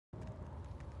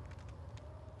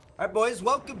All right, boys,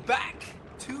 welcome back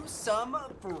to some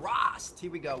Frost.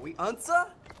 Here we go. We answer?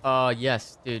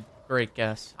 Yes, dude. Great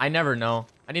guess. I never know.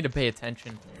 I need to pay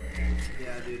attention.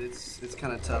 Yeah, dude, it's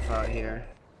kind of tough out here.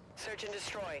 Search and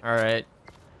destroy. All right.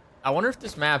 I wonder if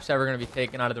this map's ever gonna be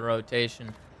taken out of the rotation.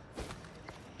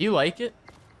 Do you like it?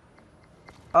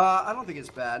 I don't think it's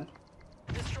bad.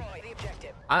 Destroy the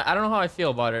objective. I don't know how I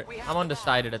feel about it. I'm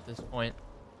undecided at this point.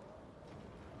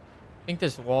 I think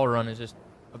this wall run is just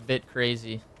a bit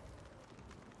crazy.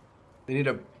 We need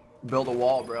to build a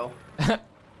wall, bro.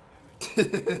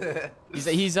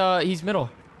 He's middle.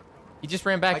 He just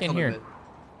ran back in here.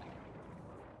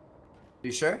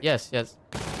 You sure? Yes. You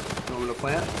want me to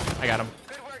plant? I got him.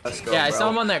 Let's go, Yeah, I bro. saw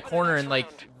him on that corner and like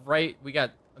right. We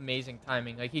got amazing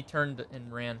timing. Like he turned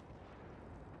and ran.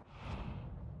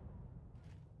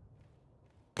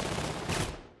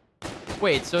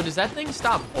 Wait, so does that thing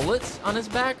stop bullets on his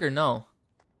back or no?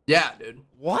 Yeah, dude.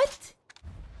 What?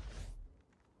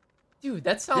 Dude,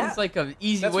 that sounds like an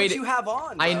easy That's way what to. you have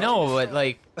on, bro. I know, but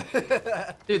like,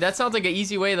 dude, that sounds like an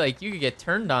easy way. Like you could get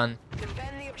turned on.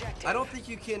 Defend the objective. I don't think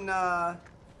you can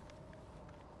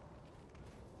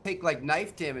take like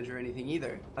knife damage or anything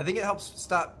either. I think it helps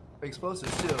stop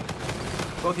explosives too.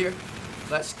 Both here.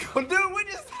 Let's go, dude. We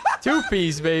just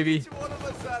Two-piece, baby. Each one of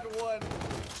us had one.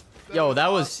 Yo,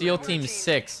 that was awesome, SEAL dude. Team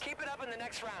 6. Keep it up in the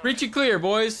next round. Breach it clear,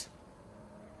 boys.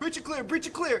 Breach it clear. Breach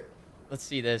it clear. Let's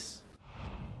see this.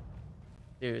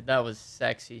 Dude, that was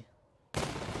sexy.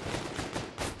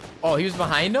 Oh, he was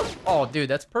behind him? Oh, dude,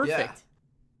 that's perfect.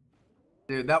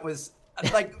 Dude, that was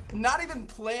like not even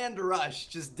planned rush.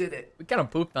 Just did it. We kind of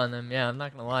pooped on them. Yeah, I'm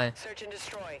not gonna lie. Search and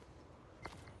destroy.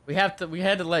 We had to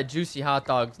let Juicy Hot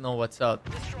Dogs know what's up.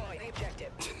 Destroy the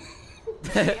objective.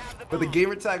 With a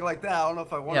gamer tag like that, I don't know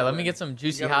if I want. Yeah, let me get some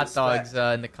Juicy Hot Dogs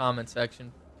in the comment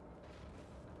section.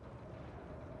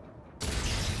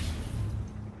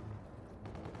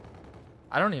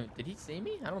 I don't even. Did he see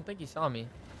me? I don't think he saw me.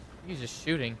 He was just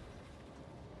shooting.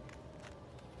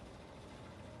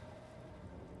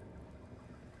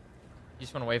 You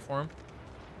just want to wait for him?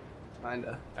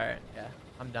 Kinda. Alright, yeah.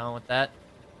 I'm down with that.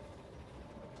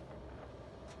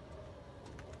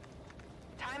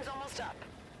 Time's almost up.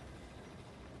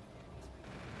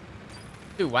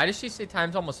 Dude, why does she say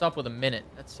time's almost up with a minute?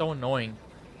 That's so annoying.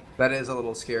 That is a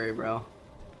little scary, bro. All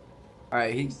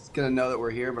right, he's gonna know that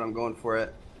we're here, but I'm going for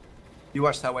it. You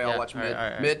watch that way. Yeah, I'll watch mid.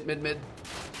 alright. Mid.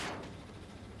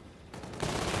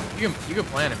 You can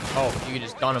plan him. Oh, you can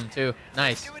just gun him too.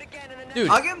 Nice. Do it again in the next. Dude,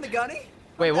 I'll give him the gunny.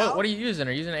 wait, what are you using?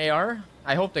 Are you using AR?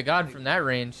 I hope to God from that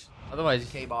range. Otherwise,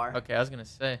 K-bar. okay, I was gonna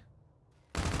say.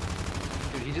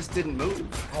 Dude, he just didn't move.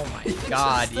 Oh He my just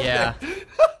God, stood yeah. there.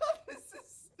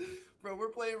 Bro, we're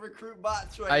playing recruit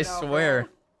bots right I now. swear.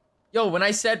 Bro. Yo, when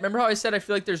I said, remember how I said I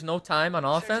feel like there's no time on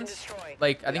Search and offense? destroy.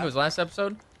 Like, I think it was last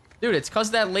episode. Dude, it's cause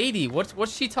that lady.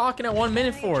 What's she talking at 1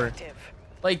 minute The for? objective.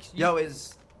 Like, Yo,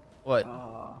 is what?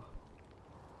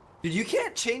 dude, you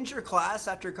can't change your class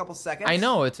after a couple seconds. I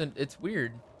know it's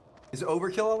weird. Is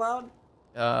overkill allowed?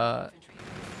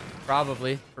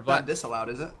 Probably for Not black. disallowed,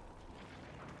 is it?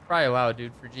 Probably allowed,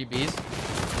 dude, for GBs.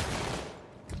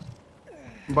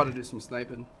 I'm about to do some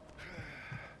sniping.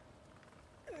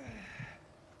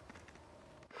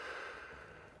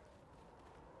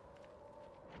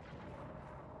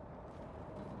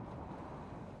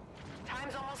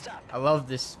 Time's almost up. I love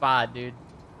this spot, dude.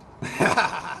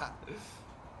 About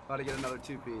to get another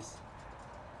two-piece.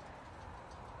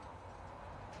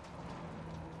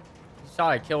 You saw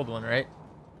I killed one, right?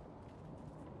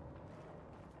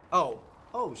 Oh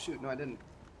shoot, no I didn't.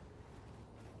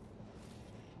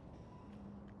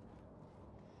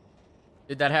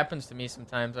 Dude, that happens to me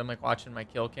sometimes. I'm like watching my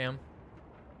kill cam.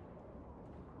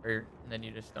 And then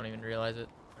you just don't even realize it.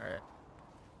 Alright.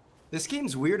 This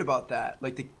game's weird about that.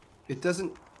 Like it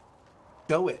doesn't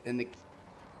show it in the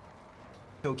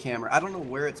kill camera. I don't know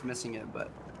where it's missing it, but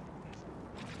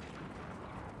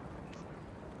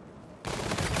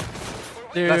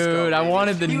let's go, Dude, I baby.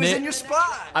 wanted the He was in your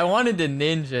spot. I wanted the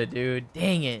ninja, dude.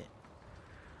 Dang it.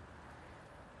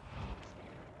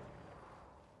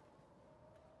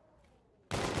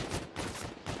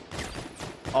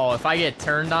 Oh, if I get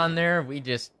turned on there, we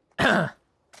just I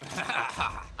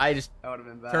just That would have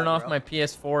been bad. turn off bro. my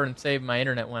PS4 and save my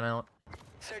internet went out.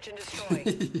 Search and destroy.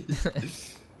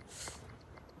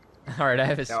 Alright, I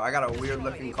have a Yo, I got a weird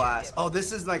looking class. Oh,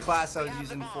 this is my class I was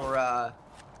using for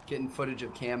getting footage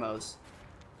of camos.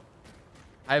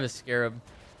 scarab.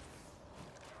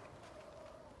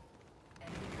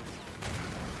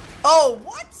 Oh,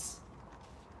 what?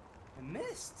 I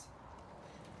missed.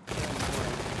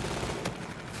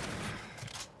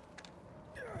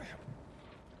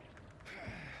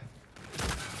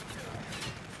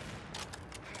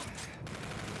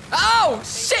 Oh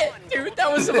shit, dude,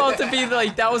 that was about to be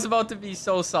like, that was about to be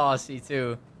so saucy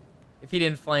too. If he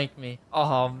didn't flank me.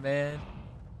 Oh man.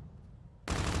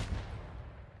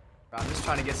 I'm just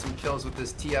trying to get some kills with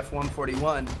this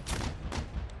TF-141.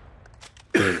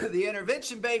 The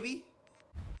intervention, baby.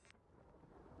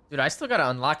 Dude, I still gotta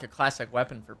unlock a classic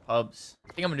weapon for pubs.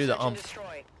 I think I'm gonna do the Search and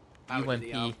destroy.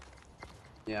 UMP.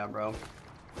 Yeah, bro.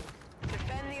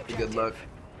 Defend the Be objective. good luck.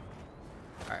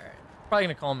 Alright. Probably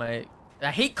gonna call my... I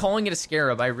hate calling it a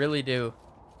Scarab, I really do.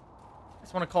 I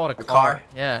just want to call it a car.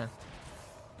 Yeah.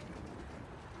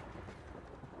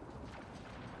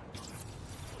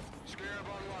 Scarab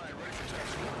online, ready for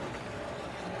testing.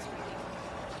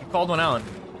 You called one out.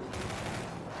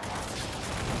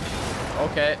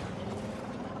 Okay.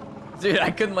 Dude,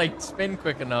 I couldn't like spin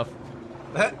quick enough.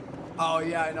 Oh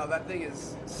yeah, I know that thing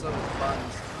is so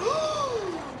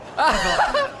buns.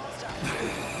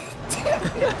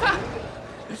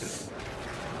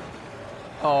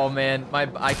 Oh man,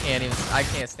 I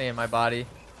can't stay in my body.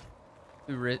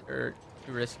 Too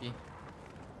risky.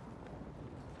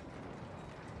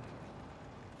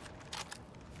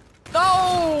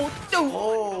 No! Dude!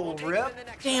 Oh, rip.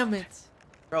 Damn it.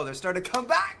 Bro, they're starting to come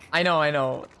back. I know.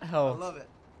 What the I hell? love it.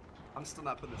 I'm still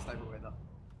not putting the sniper away though.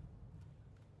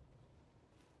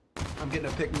 I'm getting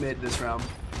a pick mid this round.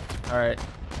 Alright.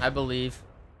 I believe.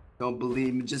 Don't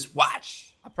believe me, just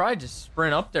watch. I'll probably just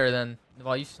sprint up there then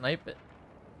while you snipe it.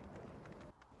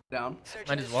 Down. Search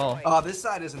Might and as well. destroy. Oh, this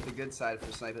side isn't the good side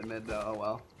for sniping mid though. Oh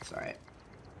well. It's alright.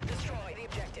 Destroy the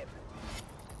objective.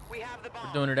 We have the bomb.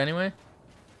 We're doing it anyway?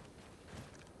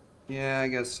 Yeah, I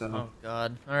guess so. Oh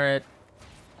god. Alright.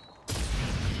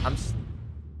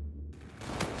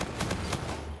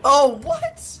 Oh,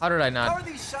 what? How did I How not? are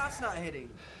these shots not hitting?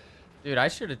 Dude, I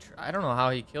should have. I don't know how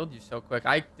he killed you so quick.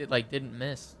 I didn't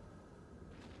miss.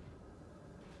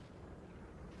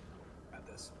 Got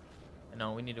this.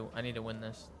 No, I need to win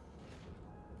this.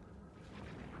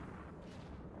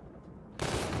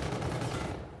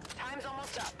 Time's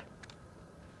almost up.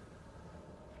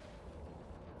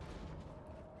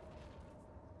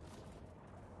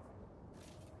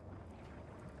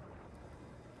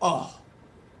 Oh,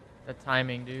 The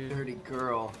timing, dude. dirty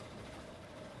girl.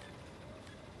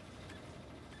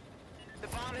 The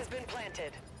bomb has been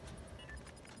planted.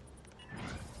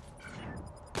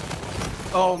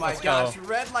 Oh my Let's gosh, go.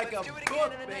 red like a Let's do it again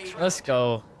book, in the next baby. round. Let's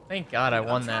go. Thank God I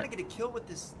won I'm that. trying to get a kill with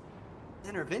this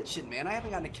intervention, man. I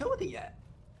haven't gotten a kill with it yet.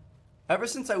 Ever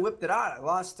since I whipped it out, I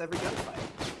lost every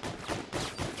gunfight.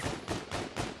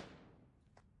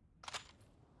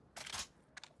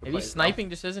 Maybe sniping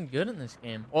just isn't good in this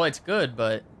game. Well, it's good,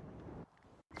 but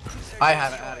Search I and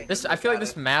haven't destroy. had it. this I feel like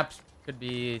this map could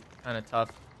be kind of tough.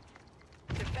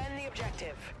 Defend the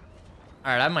objective.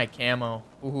 All right, I have my camo.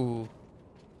 Ooh,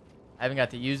 I haven't got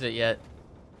to use it yet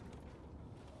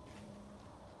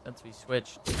since we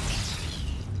switched. I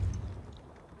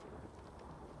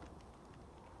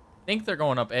think they're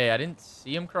going up A. I didn't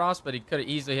see him cross, but he could have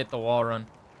easily hit the wall run.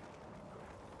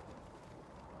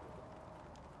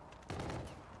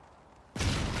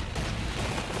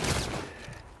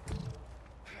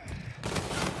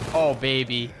 Oh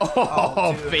baby.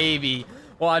 Oh, dude. baby.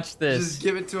 Watch this. Just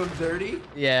give it to him dirty.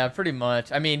 Yeah, pretty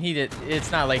much. I mean, he did.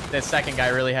 It's not like the second guy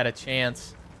really had a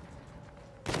chance.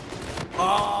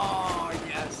 Oh,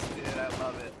 yes, dude. I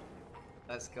love it.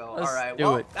 Let's go. Let's All right. do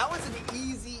Well, it. that was an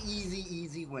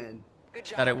easy win. Good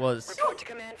job. That it was. Report to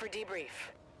command for debrief.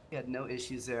 We had no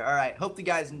issues there. All right. Hope the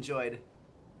guys enjoyed.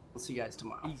 We'll see you guys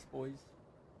tomorrow. Peace, boys.